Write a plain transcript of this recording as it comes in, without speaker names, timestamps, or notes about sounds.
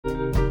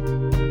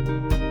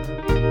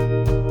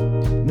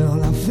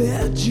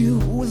fed you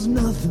was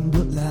nothing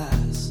but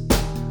lies,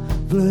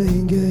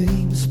 playing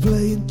games,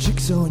 playing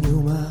tricks on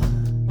your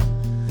mind.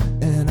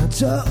 And I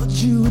told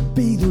you it'd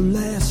be the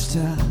last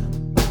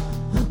time,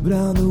 but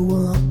I'm the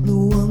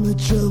one that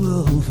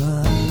trouble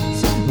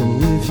finds.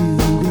 Oh, if you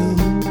go,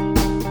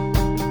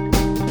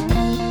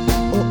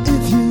 or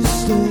if you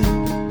stay,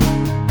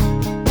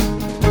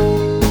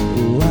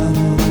 oh, I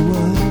know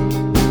what,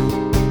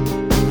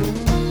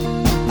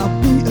 I'll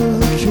be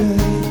okay.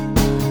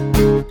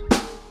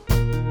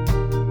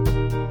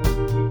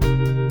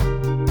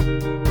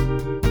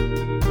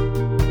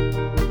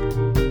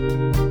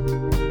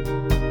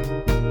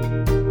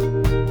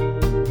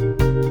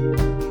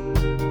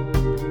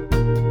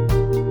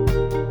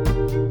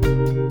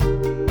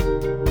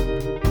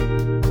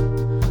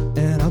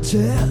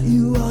 Tell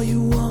you all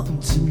you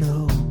want to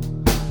know.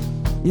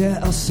 Yeah,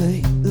 I'll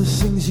say the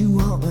things you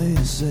want me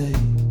to say.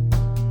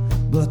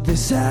 But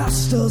this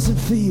house doesn't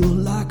feel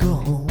like a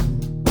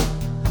home,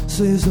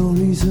 so there's no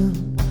reason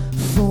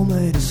for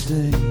me to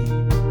stay.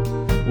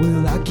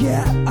 Will I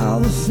get all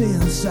the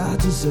things I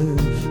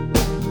deserve,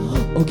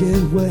 or get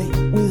away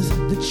with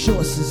the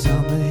choices I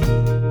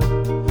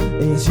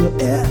made? Is your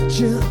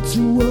edging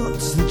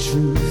towards the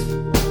truth?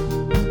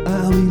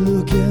 I'll be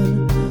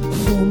looking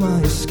for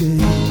my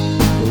escape.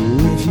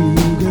 If you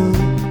go,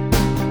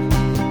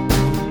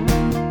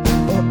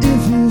 or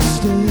if you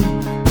stay,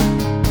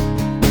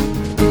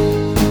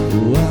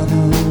 oh, I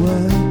know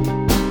why,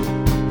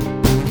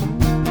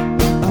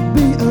 I'll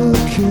be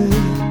okay.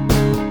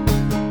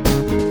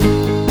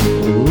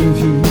 Oh, if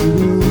you go,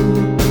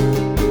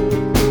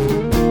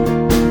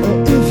 or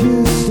if you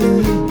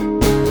stay,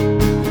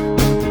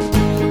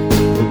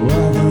 oh,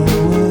 I know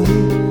why,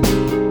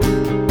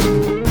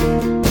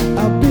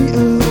 I'll be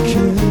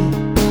okay.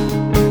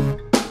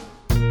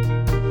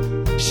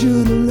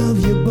 Should've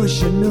loved you, but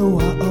you know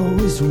I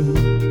always will.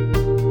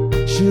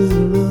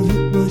 Should've loved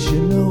you, but you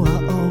know I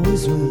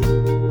always will.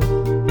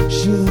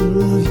 Should've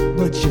loved you,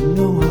 but you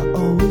know I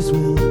always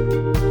will.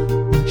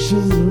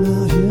 Should've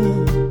loved you.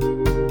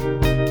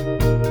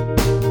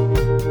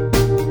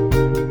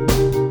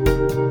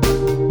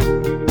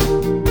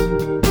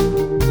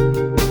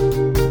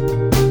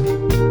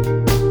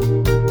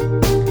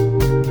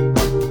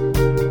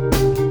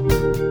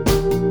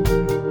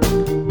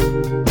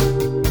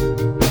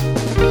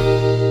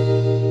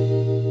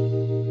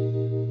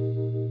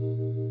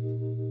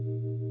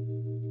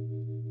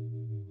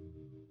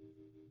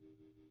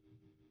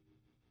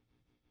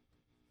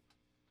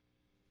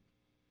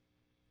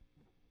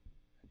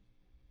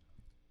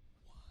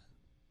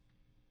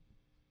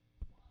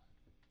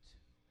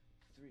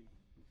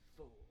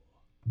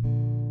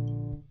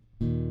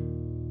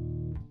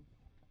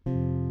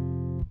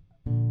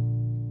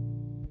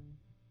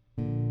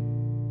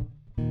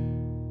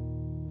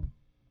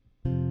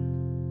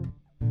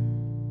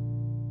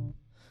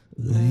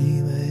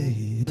 Lay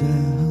me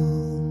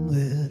down,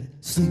 let it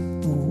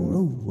sleep for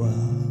a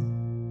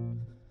while.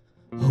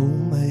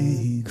 Hold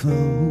me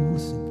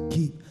close and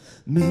keep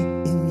me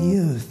in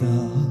your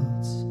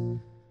thoughts.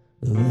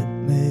 Let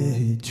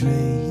me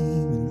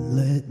dream and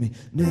let me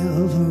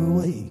never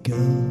wake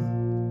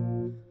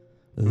up.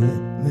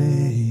 Let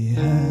me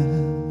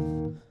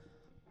have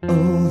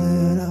all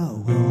that I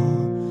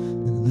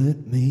want and let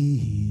me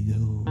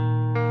go,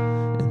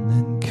 and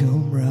then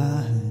come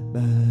right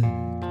back.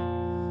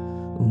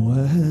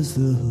 As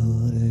the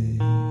day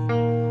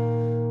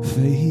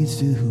fades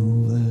to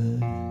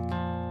black,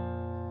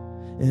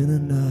 in a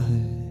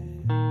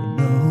night with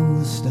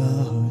no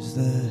stars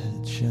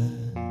that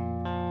shine,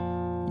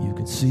 you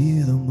can see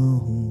the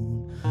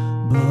moon,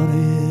 but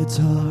it's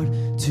hard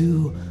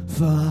to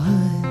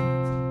find.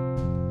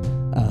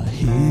 I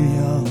hear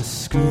your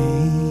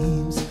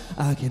screams,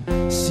 I can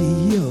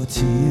see your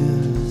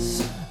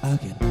tears, I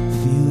can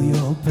feel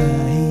your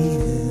pain,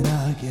 and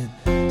I can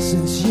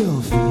sense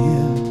your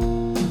fear.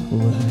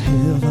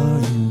 Wherever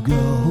you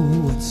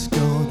go, it's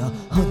gonna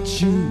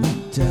hunt you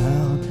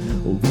down.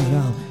 But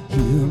I'll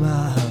hear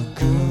my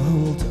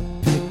girl to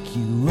pick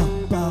you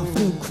up off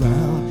the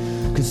ground.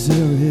 'Cause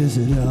there is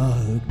a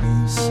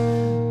darkness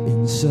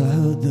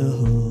inside the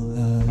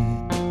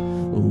light.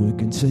 Oh, it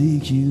can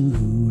take you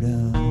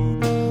down,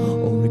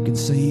 or it can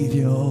save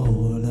your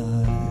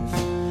life.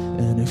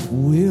 And if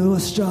we were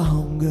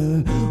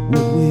stronger,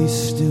 would we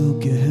still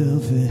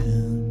give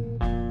in?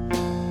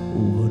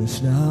 But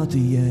it's not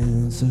the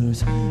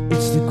answers,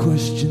 it's the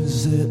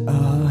questions that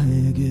I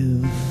give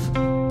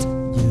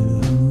you.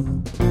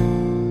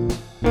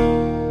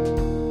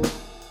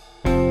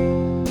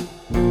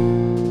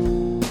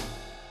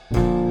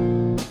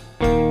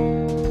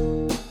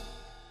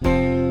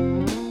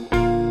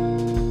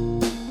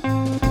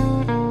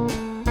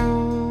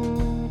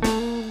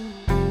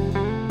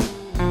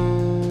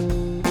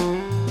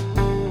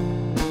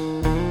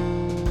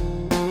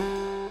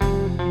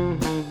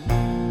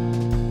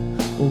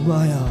 Oh,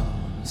 my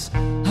arms,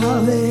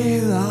 how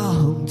they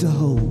long to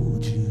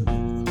hold you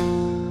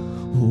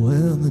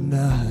when the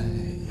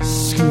night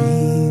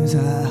screams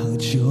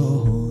out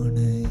your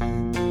name.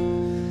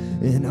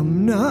 And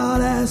I'm not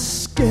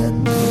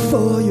asking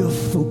for your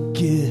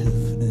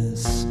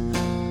forgiveness,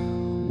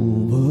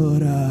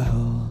 but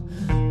I'll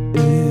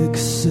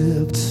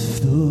accept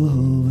the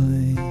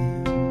blame.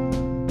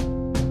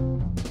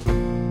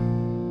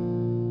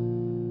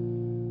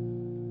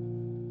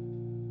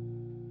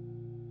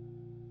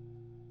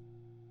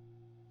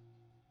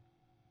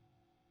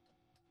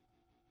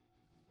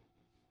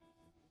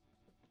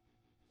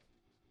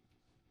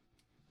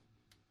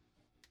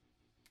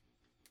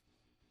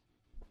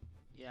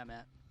 Yeah,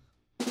 Matt.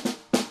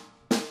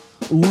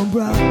 One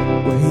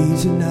bright way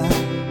tonight,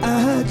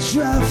 I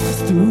drive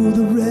through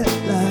the red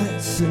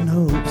lights in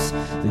hopes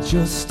that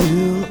you're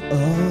still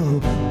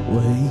awake.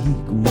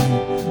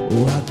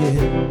 When I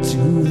get to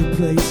the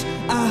place,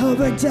 I'll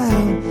break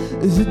down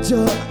the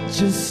door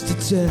just to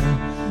tell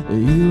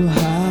you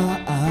how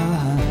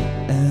I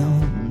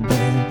am.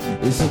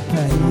 There's a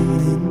pain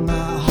in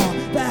my heart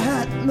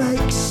that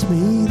makes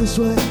me this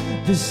way.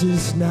 This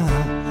is not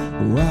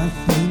who I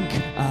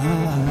think I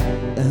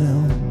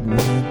am.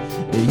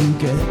 When you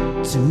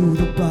get to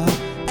the bar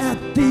at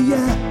the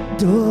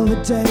end of the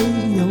day,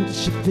 don't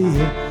you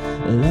feel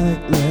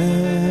like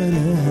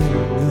letting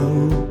go?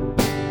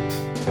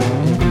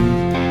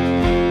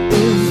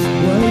 If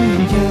when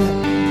you get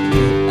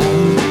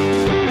out,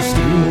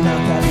 still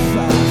not that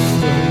far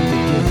from the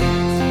gate.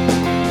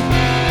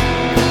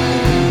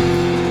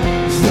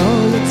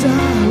 Though your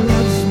time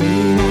loves me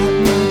that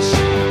much,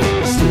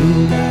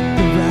 still got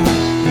the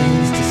right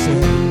things to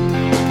say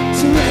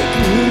to make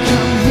me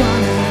come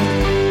running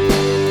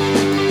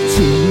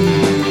to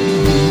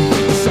you.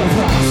 So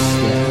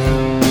faster,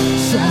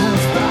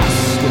 sounds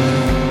faster,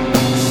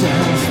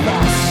 sounds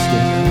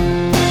faster.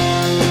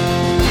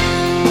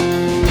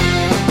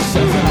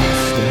 So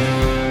faster,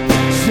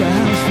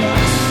 sounds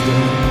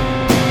faster,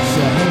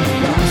 sounds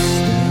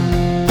faster.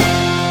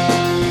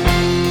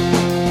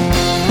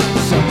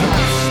 So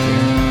faster,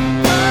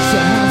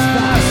 sounds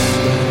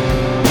faster,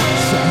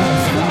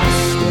 sounds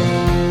faster.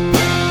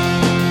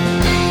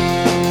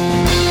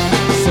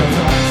 So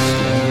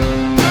faster,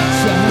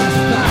 sounds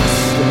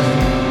faster,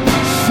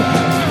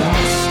 sounds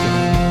faster.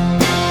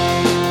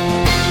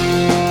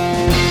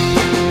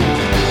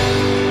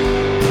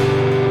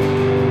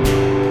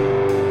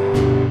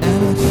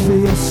 And it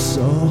feels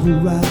so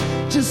right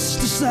just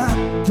to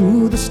slide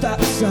through the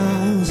stop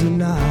signs,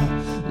 and I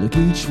look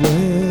each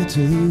way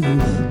to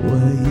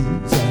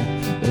wait.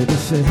 I be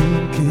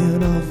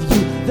thinking of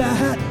you,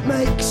 that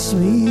makes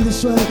me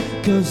this way.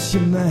 'Cause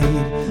you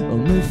made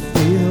me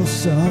feel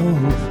so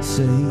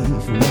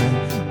safe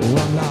when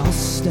I'm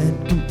lost and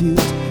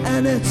confused,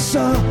 and it's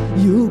all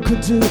you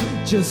could do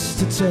just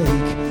to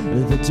take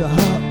the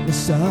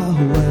darkness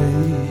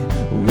away.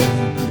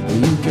 When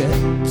you get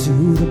to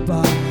the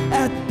bar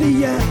at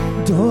the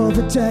end of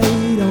the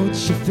day, don't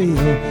you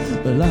feel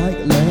like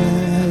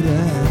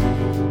letting?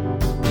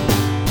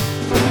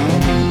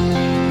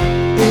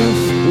 If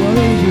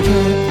when you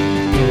can't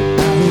get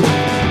out,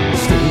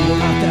 still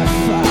not that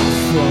far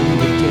from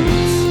the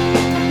gates.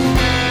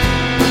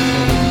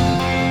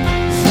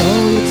 So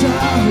your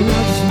darling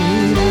loves me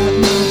that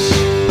much,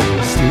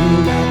 still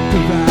got the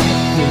right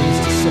things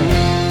to say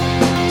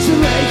to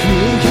make me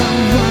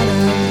come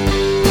running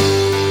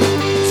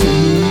to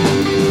you.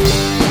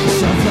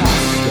 So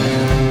faster,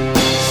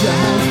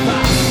 sounds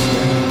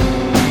faster,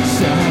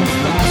 sounds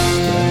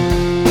faster.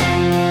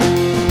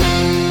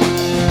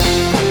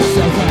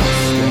 So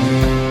faster,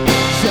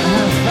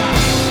 sounds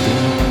faster,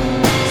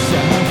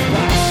 sounds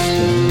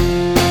faster.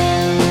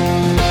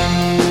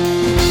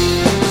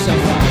 So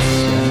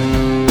faster,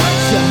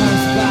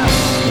 sounds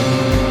faster,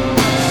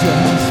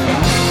 sounds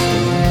faster.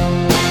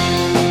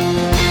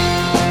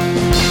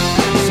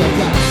 So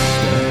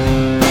faster,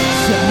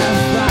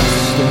 sounds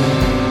faster,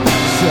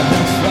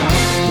 sounds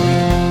faster.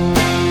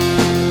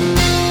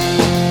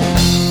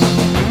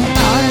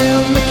 I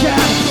am the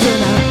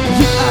captain,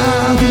 you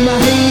are the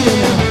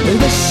marina.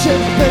 The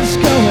ship is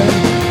going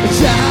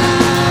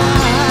down.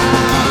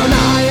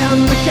 I am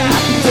the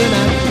captain,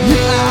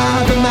 you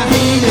are the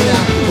marina.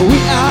 We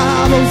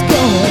are both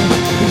going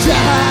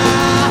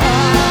down.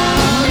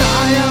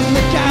 I am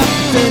the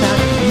captain,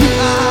 you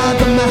are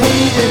the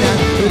marina.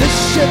 The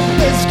ship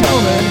is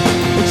going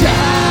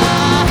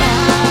down.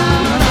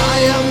 I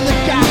am the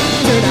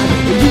captain,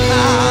 you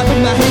are the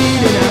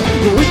marina.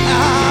 We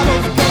are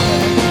both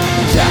going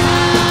down.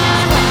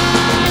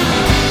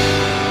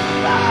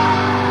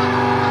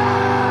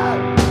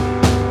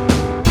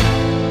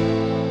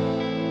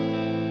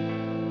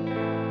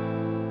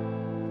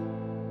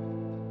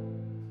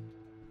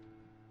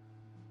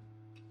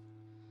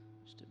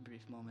 Just a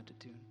brief moment to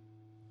tune.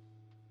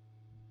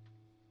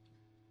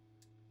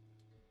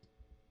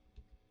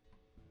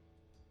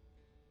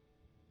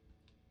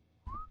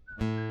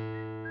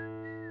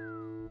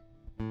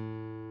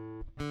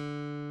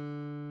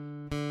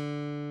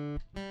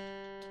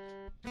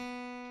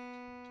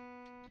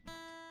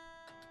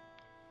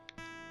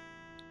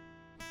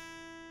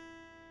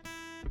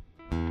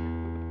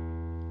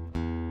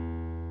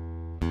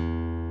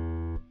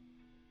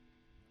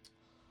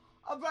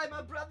 All right,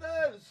 my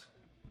brothers.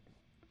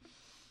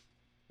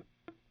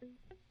 1,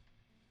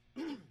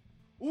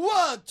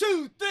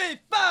 2, 3,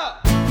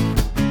 4.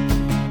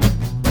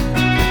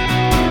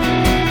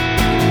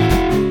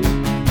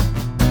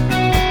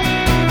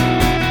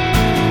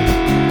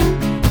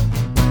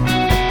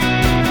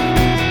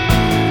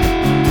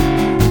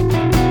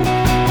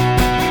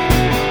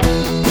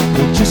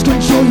 Just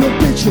control your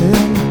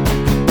bitching.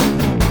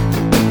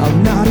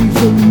 I'm not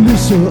even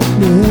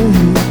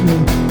listening.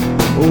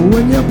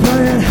 When you're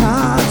playing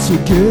hard to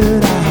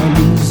get, I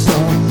lose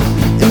all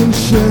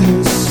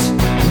interest.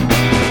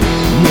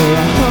 You're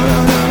a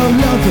hundred and a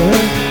lover.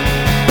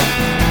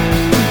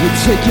 You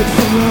take it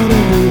from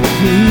running with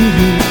me.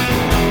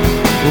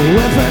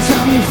 Every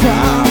time you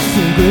fall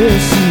from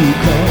grace, you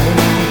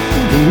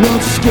come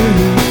once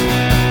again.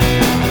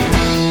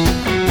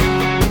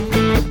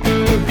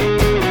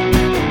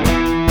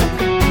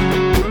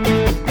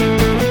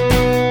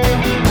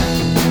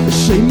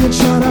 Shame you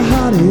try to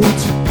hide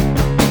it.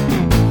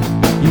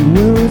 You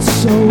wear it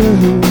so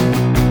well.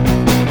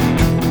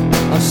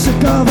 I'm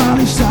sick of all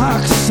these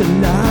talks and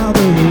now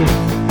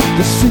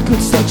the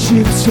secrets that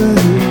you tell.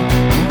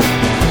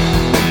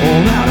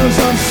 All matters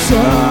of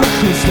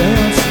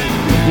circumstance.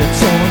 You're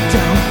torn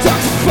down,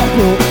 ducks, fuck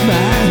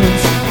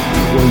romance.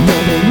 Well,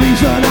 you're the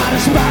reason I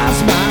despise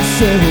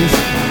myself.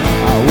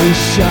 I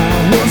wish I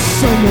was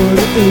someone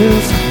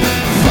else.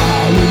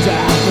 Falling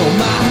down on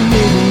my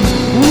knees,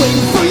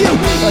 waiting for you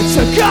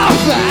to go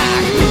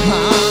back.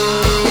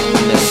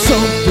 There's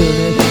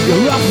something in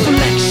your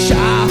reflection,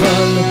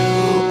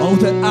 oh,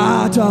 that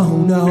I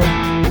don't know.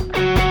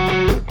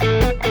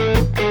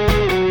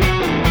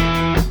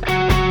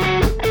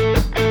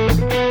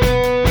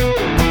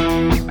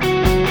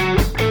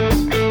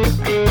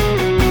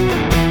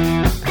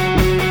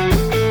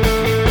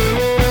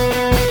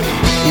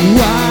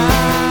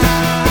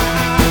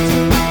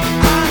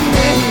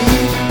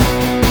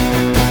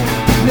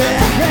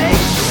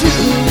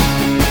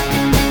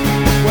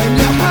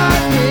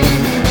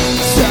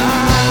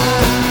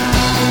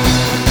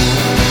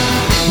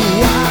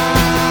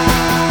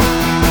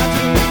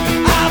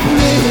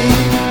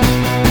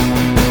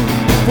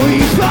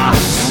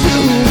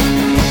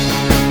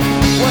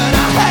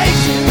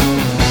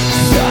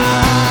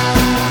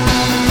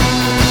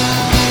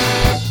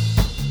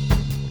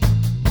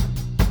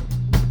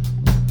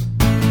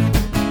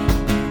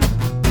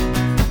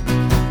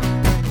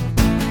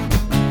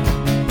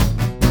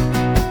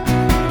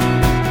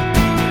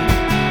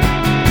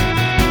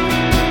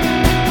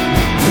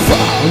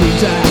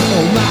 Down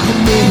on my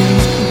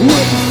knees,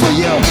 waiting for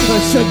you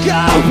to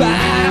go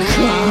back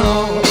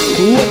home.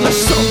 With the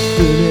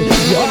something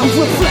in your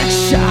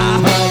reflection.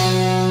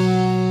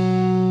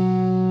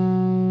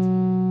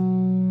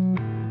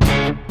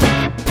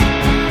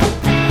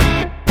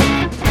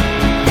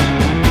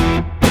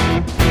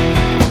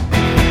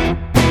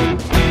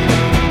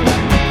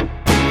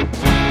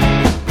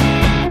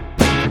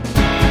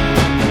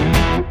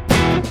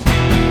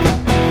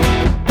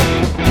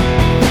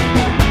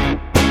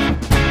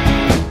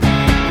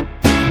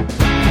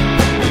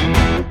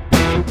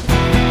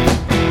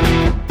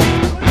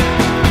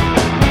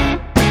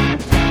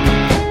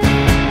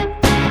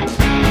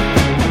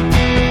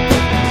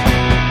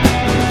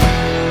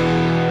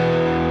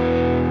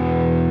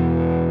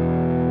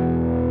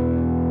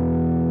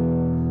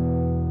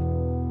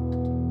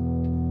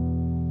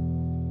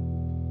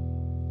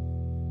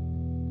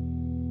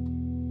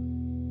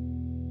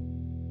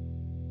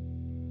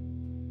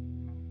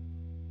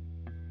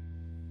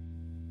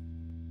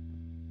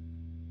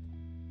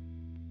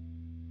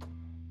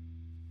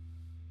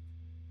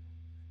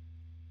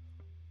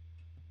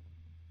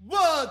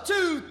 One,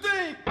 two,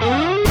 three. I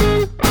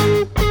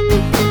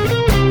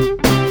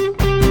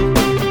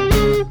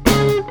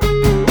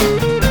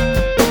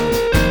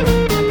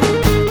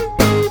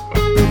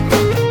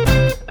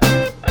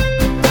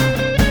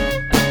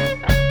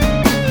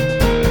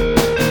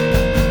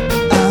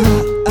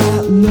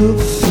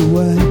love the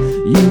way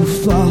you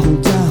fall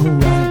down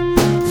right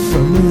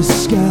from the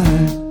sky.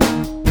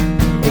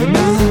 And I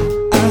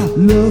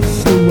love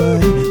the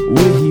way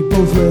we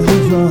both will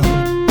run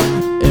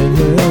and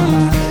will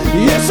high.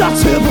 It's a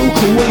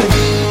typical way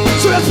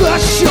to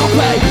reverse your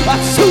pain,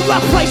 to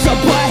replace a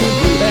blame.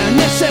 And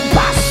it's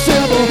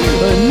impossible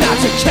not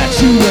to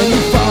catch you when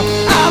you fall.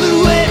 I've been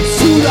waiting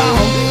too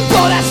long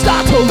for that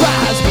star to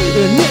rise,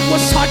 and it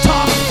was hard to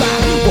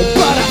find,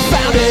 but I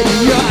found it in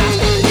your eyes.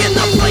 In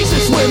the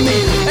places with me,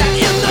 and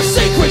in the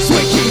secrets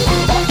we keep.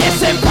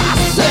 It's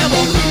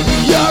impossible,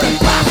 you're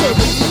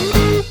impossible.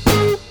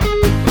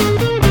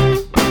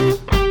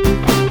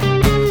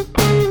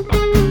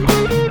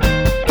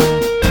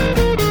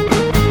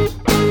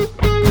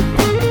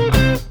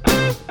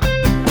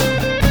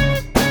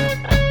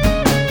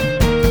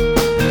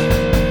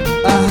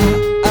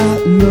 I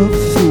love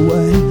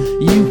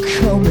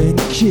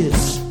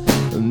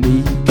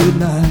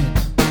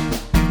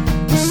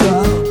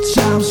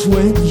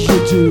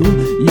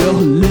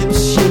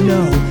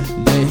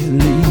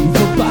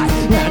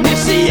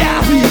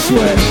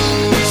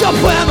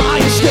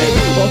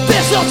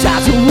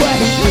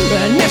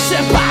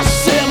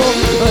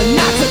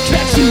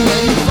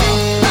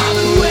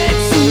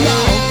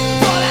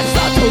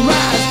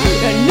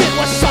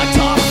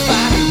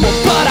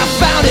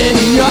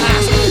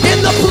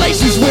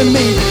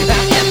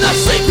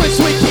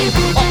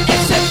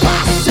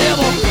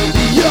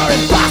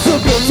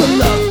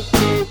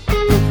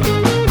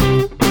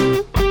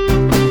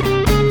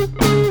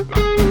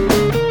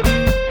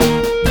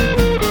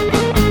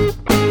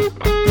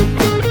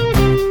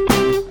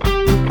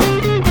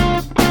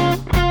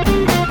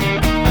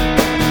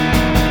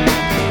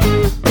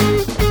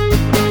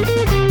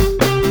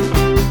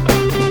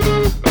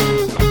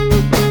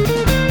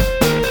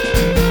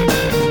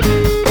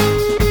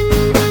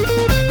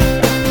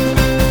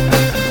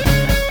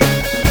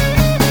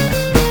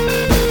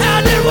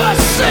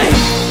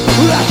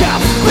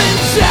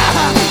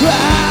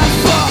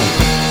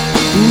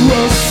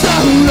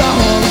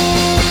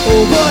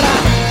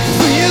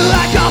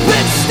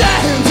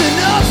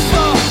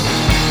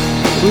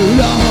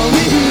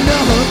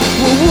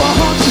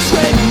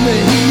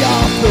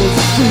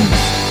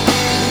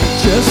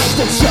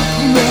sister took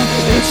me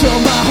into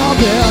my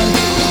bed.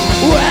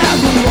 Well,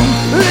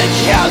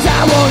 because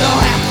I wanna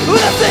have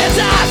the things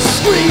I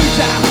screamed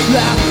out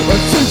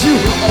loud to you.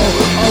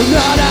 Oh,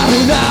 no, no,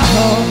 no,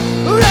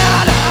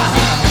 no, no.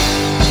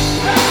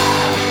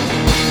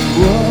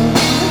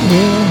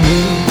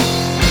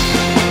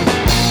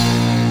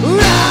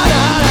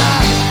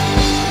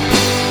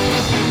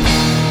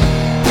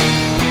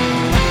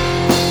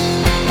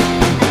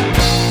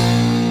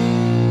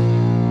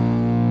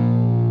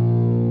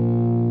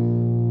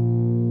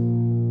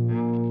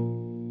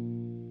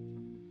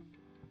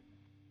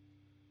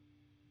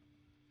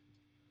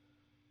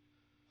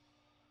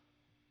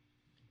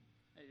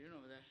 How you doing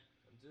over there?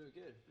 I'm doing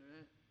good.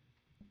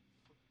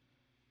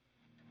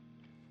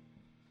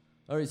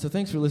 All right, so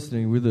thanks for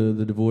listening. We're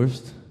the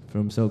Divorced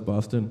from South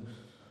Boston,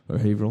 or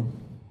Haverhill,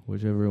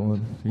 whichever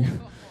one. Easy.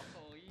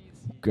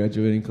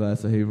 Graduating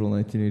class of Haverhill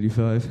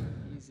 1985.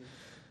 Easy.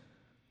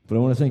 But I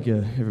want to thank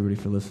everybody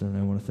for listening.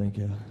 I want to thank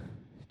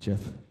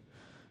Jeff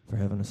for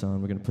having us on.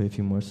 We're going to play a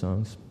few more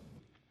songs.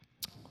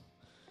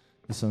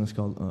 This song is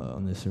called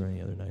On This or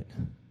Any Other Night.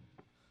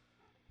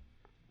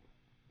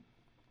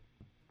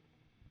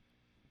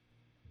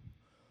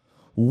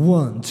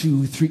 1,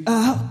 2, 3,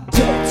 I'll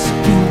dance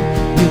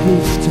upon the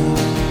rooftop.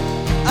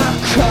 I'll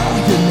call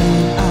your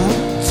name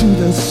out to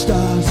the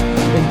stars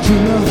and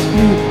dream of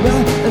you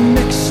right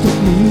next to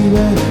me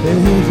wherever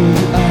you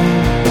are.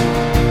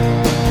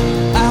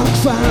 I'll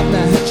climb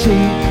that tree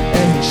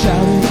and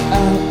shout it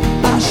out.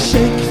 I'll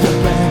shake the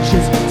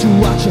branches to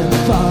watch them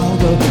fall.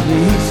 The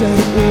leaves they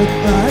look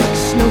like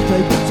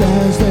snowflakes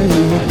as they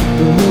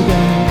go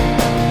down.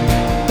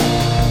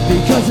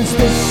 Because it's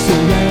this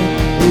way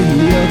the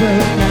other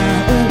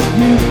night, and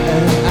you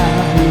and I,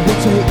 we will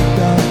take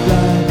the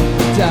blood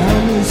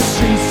down the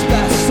streets,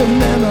 past the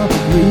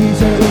memories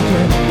that we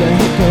can't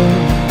let go.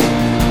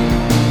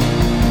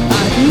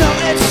 I know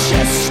it's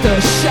just a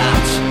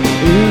shot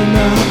in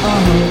the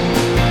arm,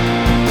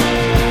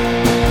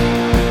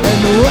 and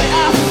the way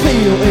I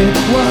feel it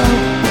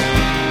won't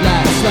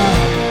last long.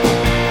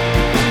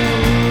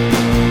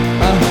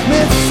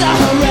 Amidst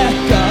our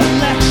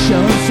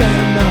recollections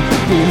and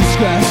these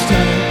grass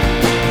time,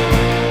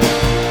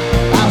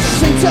 I'll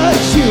sing to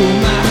you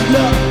my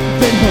love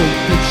and hope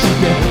that you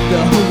get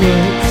the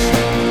words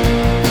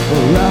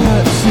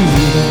right to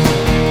them.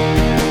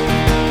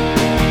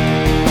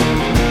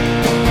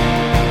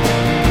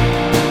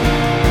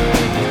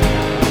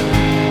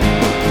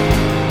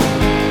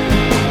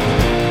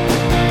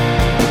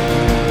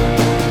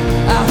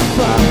 I'll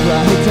fall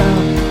right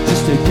down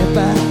just to get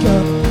back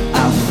up.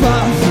 I'll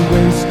fall through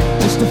ways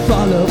just to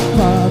fall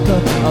apart.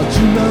 But I'll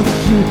dream of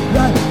you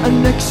right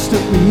next to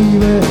me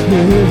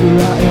wherever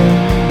I am.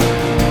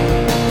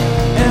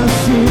 And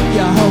through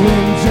your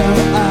window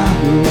I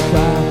will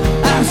fly.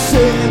 I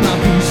say my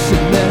piece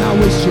and then I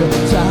waste your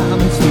time.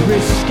 It's the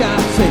risk I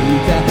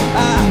take that I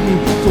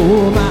need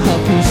for my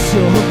peace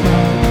of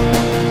mind.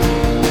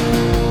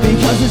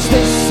 Because it's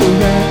this or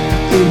that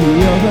the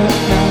other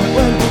night,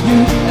 when you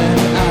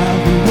and I,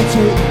 we will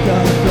take the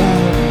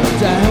ride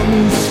down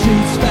these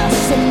streets, past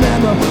some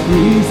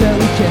memories that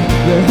we can't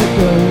let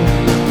go.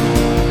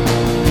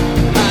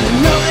 I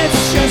know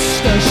it's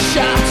just a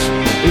shot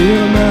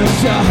in the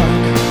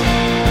dark,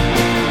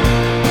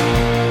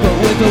 but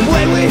with the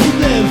way we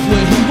live, we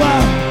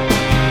won't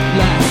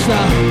last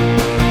long.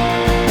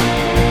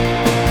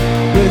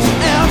 With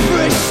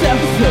every step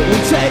that we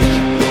take,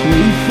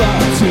 we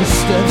fall 2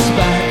 steps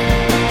back.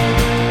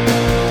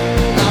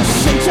 I'll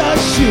sing to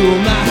you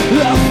my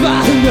love,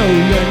 I know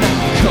you're not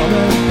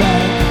coming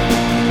back.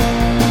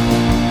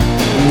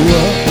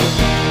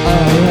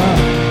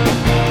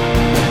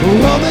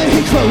 Hold me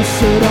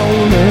closer,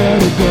 don't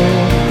let it go.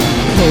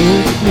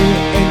 Hold me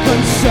and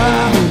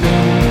console me.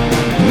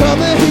 Hold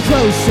me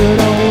closer,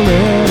 don't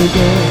let it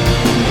go.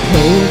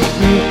 Hold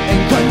me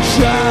and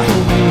control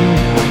me.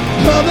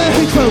 Hold me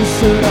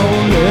closer,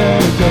 don't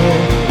let it go.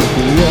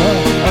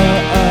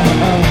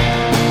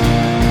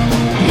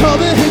 Hold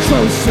me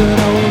closer,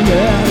 don't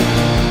let it go.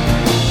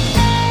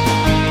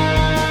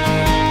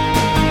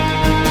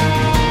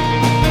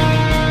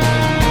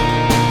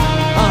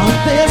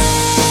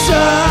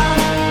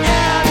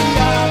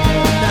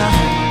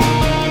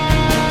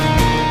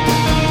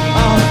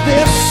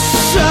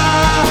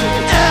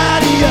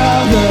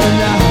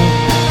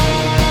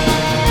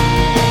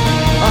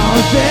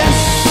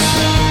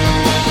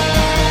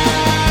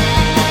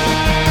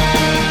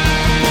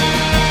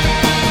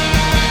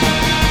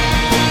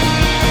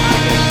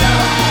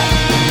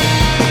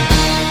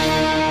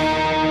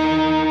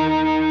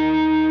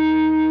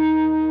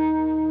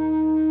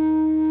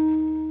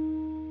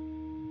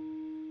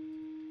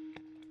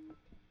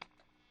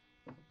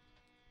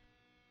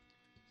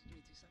 Give me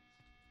 2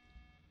 seconds.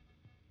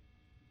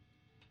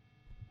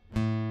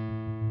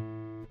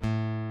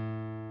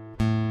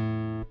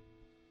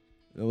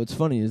 What's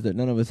funny is that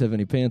none of us have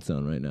any pants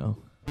on right now.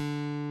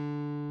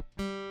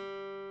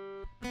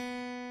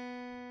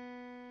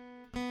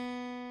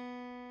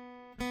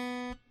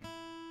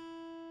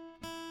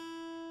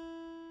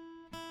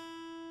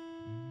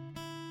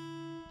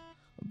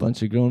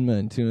 Bunch of grown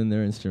men tuning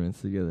their instruments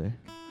together.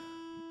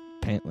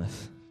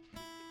 Pantless.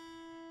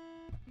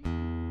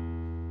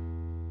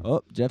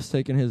 Oh, Jeff's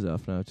taking his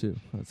off now, too.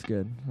 That's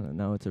good.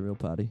 Now it's a real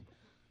party.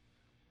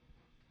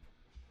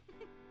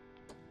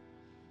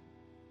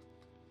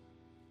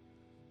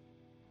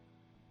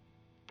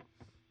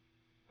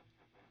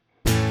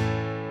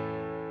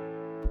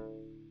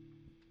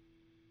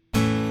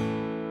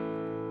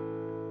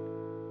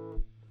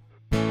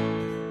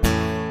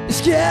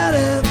 It's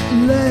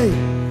getting late,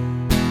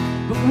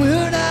 but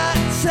we're not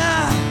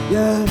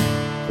tired.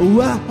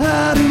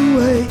 Wide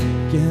awake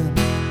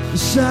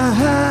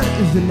inside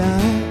of the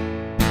night,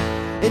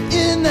 and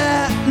in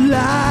that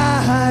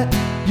light,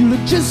 you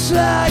look just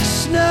like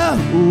Snow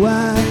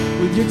White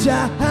with your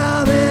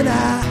diamond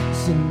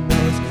eyes and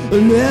those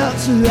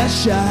lips that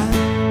shine.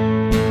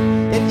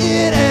 And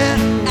in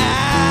an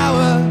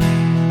hour,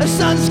 the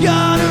sun's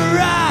gonna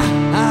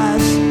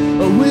rise.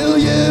 Will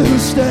you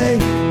stay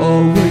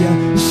or will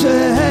you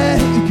say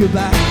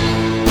goodbye?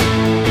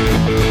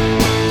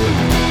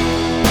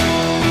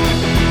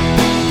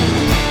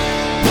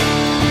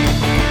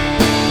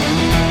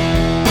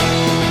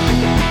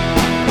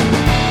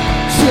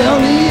 Tell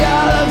me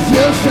all of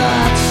your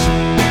thoughts,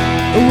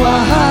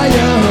 why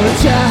you're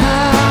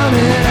down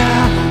and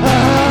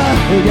out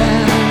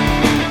again.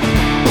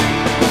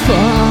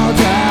 Fall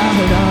down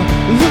on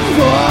the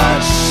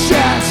porch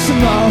and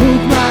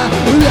smoke my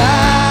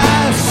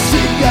last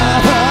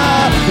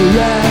cigarette.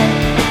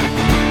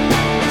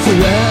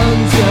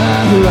 Surrender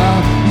all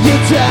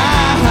your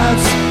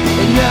doubts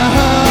and your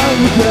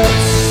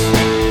regrets.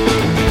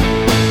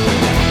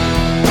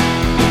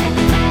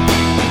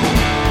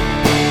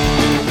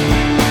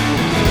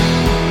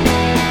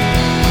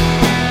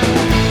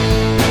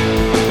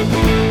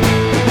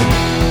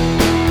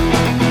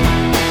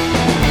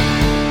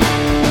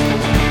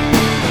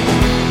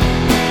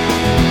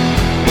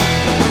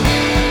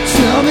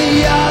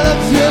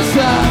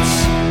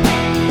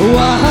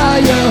 Why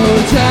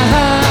you're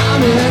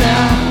down and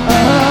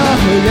out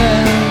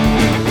again.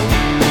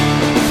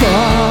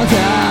 Fall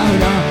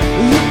down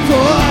on the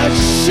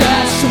porch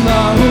and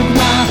smoke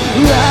my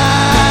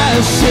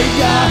last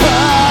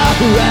cigarette.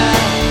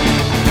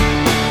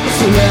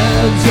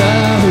 Surrender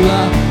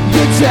all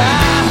your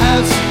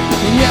doubts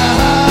and your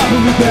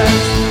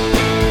regrets.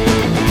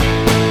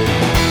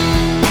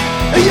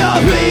 Your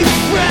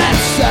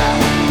regrets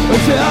I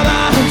fell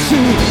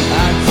into.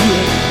 I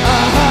did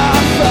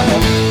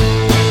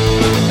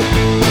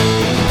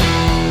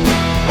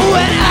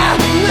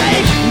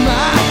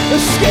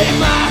escape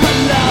my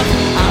love,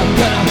 I'm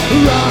gonna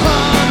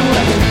run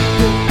away.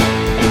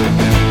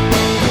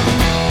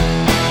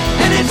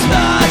 And it's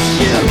not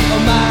you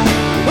or my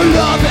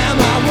love and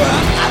my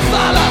world I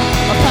follow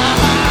apart.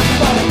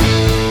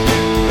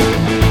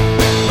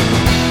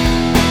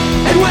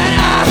 And when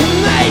I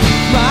make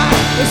my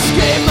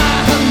escape my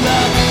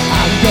love,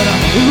 I'm gonna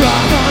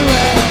run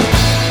away.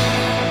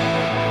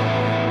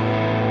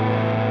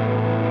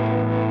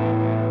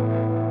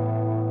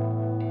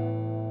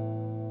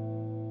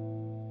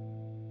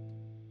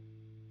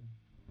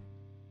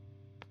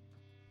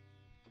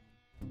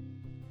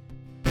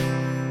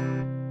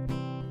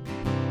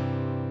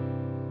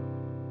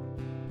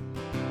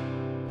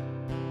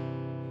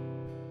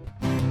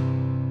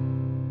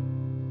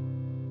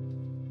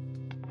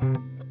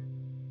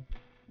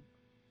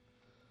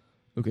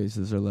 Okay, so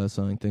this is our last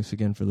song. Thanks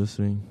again for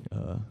listening.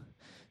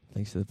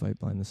 Thanks to the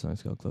Pipeline. The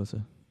song's called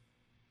Closer.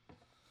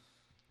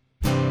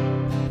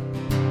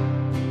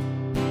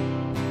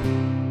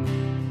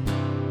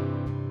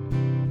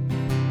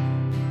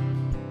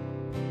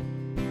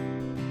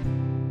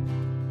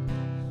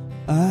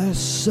 I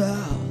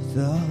saw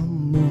the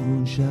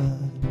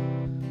moonshine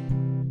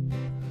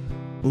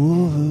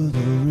over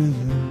the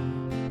river,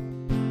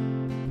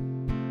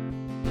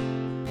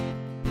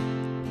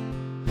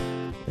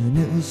 and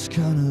it was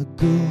kinda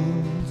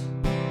gold,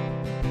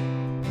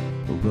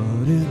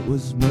 but it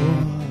was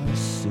more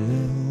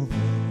silver.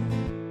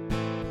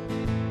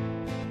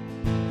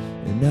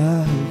 And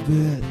I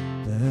bet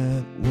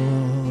that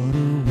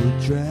water would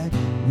drag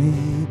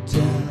me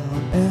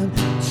down and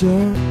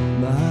turn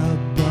my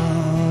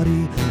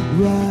body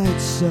right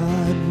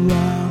side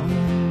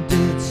round.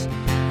 It's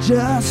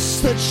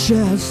just a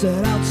chance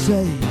that I'll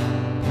take,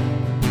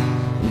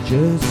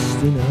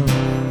 just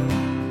enough.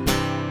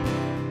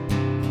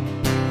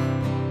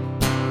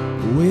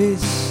 We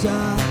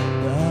saw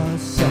the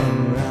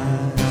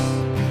sunrise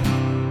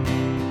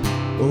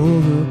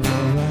over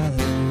Pearl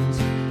Island.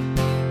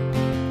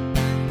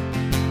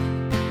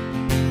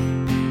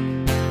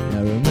 I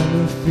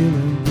remember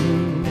feeling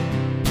blue,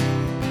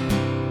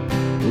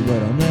 but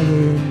I'll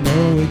never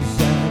know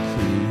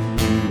exactly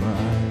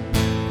why.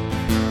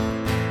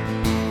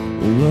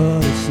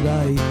 What it's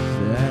like,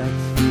 that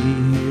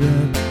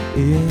feeling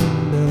in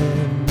the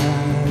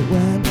night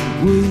when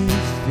we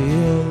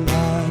feel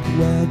like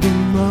we're the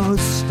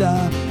most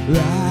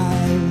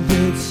alive.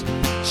 It's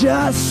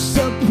just a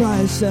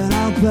price that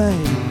I'll pay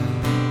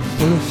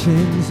for the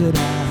things that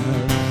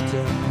I've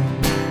done.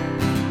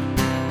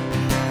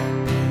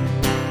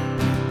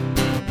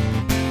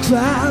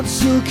 tried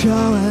to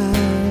go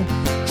and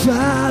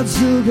tried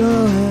to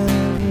go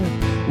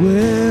and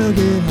we'll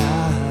get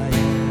high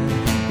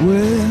and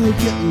we'll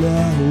get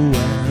low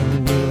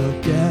and we'll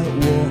get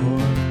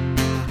warm,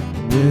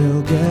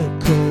 we'll get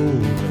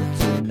colder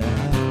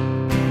tonight.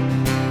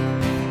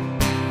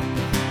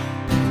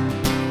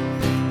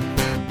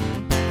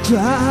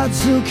 Tried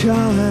to go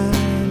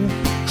and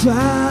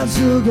tried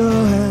to go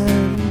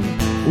and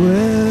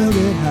we'll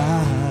get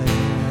high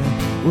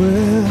and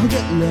we'll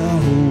get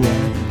low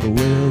and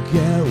we'll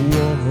get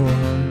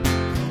warm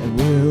and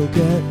we'll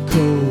get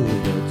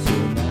colder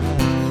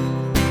tonight.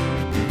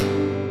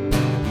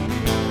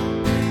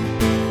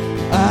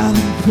 I'm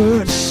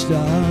perched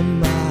on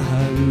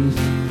my roof,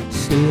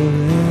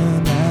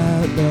 staring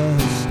at the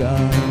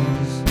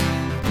stars,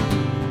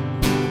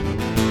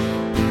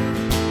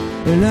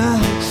 and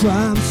I'll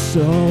climb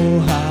so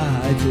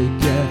high to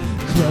get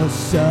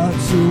closer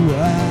to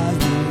where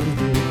you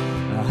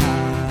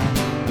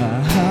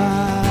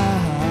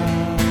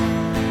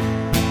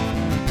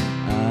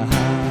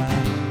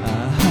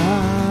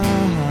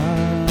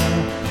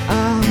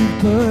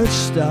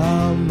perched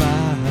on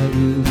my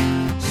roof,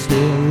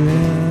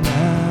 staring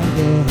at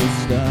the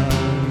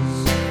stars,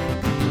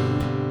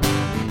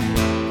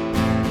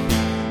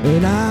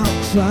 and I'll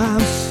climb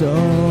so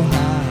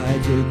high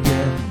to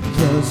get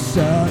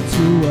closer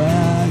to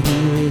where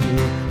you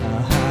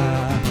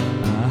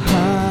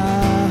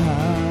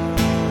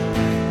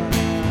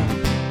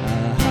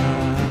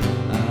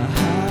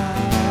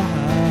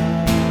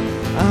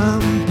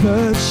I'm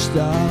perched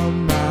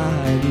on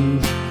my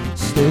roof,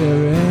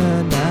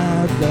 staring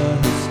at the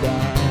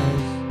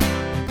stars,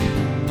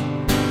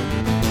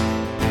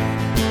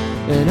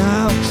 and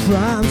I'll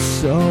climb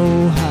so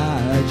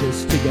high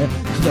just to get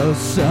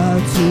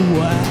closer to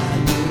where